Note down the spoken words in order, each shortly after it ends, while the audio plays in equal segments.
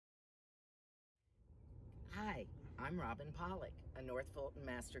I'm Robin Pollock, a North Fulton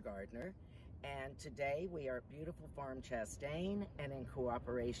Master Gardener, and today we are at beautiful Farm Chastain, and in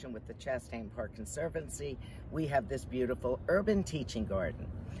cooperation with the Chastain Park Conservancy, we have this beautiful urban teaching garden.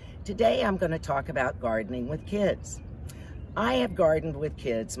 Today I'm going to talk about gardening with kids. I have gardened with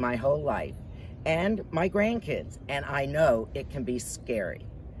kids my whole life, and my grandkids, and I know it can be scary.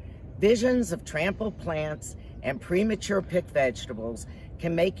 Visions of trampled plants and premature picked vegetables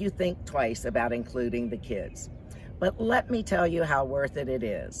can make you think twice about including the kids. But let me tell you how worth it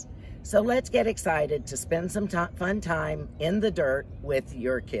is. So let's get excited to spend some fun time in the dirt with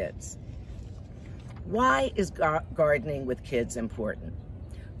your kids. Why is gardening with kids important?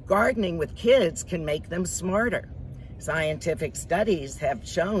 Gardening with kids can make them smarter. Scientific studies have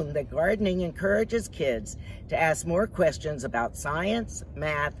shown that gardening encourages kids to ask more questions about science,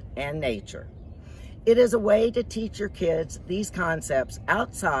 math, and nature. It is a way to teach your kids these concepts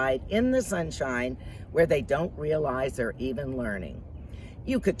outside in the sunshine where they don't realize they're even learning.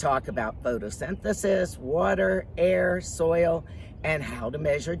 You could talk about photosynthesis, water, air, soil, and how to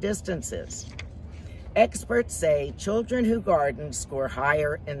measure distances. Experts say children who garden score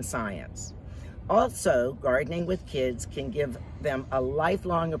higher in science. Also, gardening with kids can give them a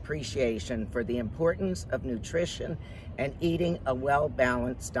lifelong appreciation for the importance of nutrition and eating a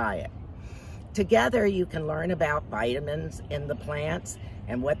well-balanced diet. Together, you can learn about vitamins in the plants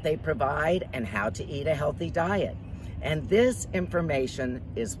and what they provide and how to eat a healthy diet. And this information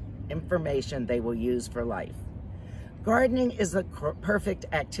is information they will use for life. Gardening is a perfect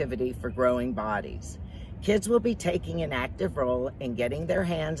activity for growing bodies. Kids will be taking an active role in getting their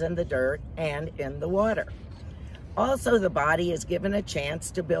hands in the dirt and in the water. Also, the body is given a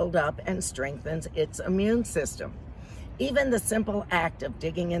chance to build up and strengthens its immune system. Even the simple act of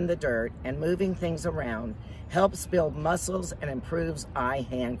digging in the dirt and moving things around helps build muscles and improves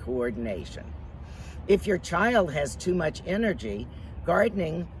eye-hand coordination. If your child has too much energy,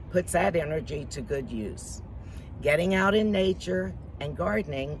 gardening puts that energy to good use. Getting out in nature and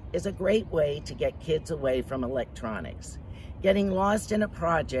gardening is a great way to get kids away from electronics. Getting lost in a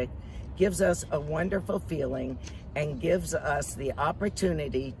project gives us a wonderful feeling and gives us the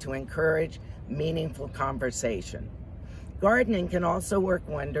opportunity to encourage meaningful conversation. Gardening can also work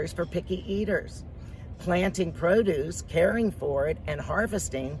wonders for picky eaters. Planting produce, caring for it, and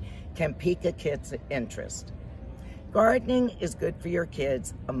harvesting can pique a kid's interest. Gardening is good for your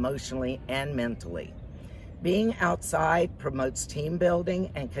kids emotionally and mentally. Being outside promotes team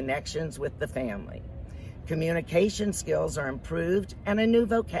building and connections with the family. Communication skills are improved and a new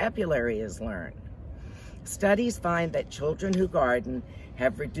vocabulary is learned. Studies find that children who garden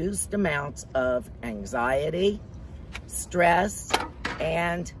have reduced amounts of anxiety, stress,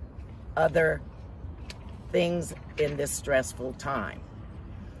 and other things in this stressful time,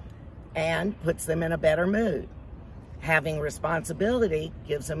 and puts them in a better mood. Having responsibility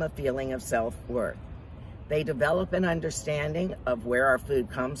gives them a feeling of self-worth. They develop an understanding of where our food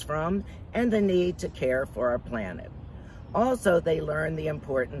comes from and the need to care for our planet. Also, they learn the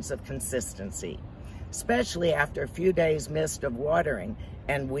importance of consistency, especially after a few days missed of watering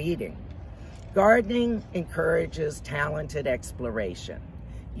and weeding. Gardening encourages talented exploration.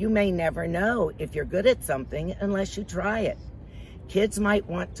 You may never know if you're good at something unless you try it. Kids might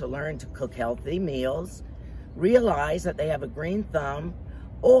want to learn to cook healthy meals, realize that they have a green thumb,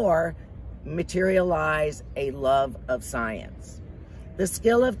 or materialize a love of science. The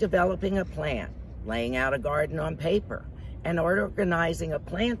skill of developing a plant, laying out a garden on paper, and organizing a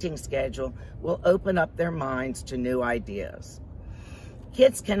planting schedule will open up their minds to new ideas.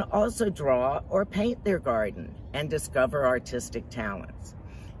 Kids can also draw or paint their garden and discover artistic talents.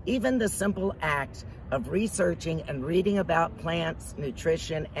 Even the simple act of researching and reading about plants,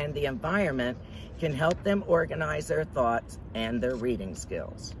 nutrition, and the environment can help them organize their thoughts and their reading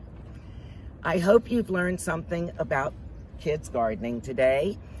skills. I hope you've learned something about kids gardening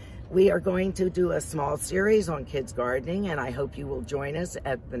today. We are going to do a small series on kids gardening, and I hope you will join us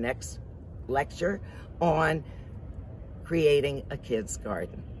at the next lecture on creating a kid's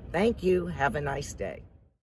garden. Thank you. Have a nice day.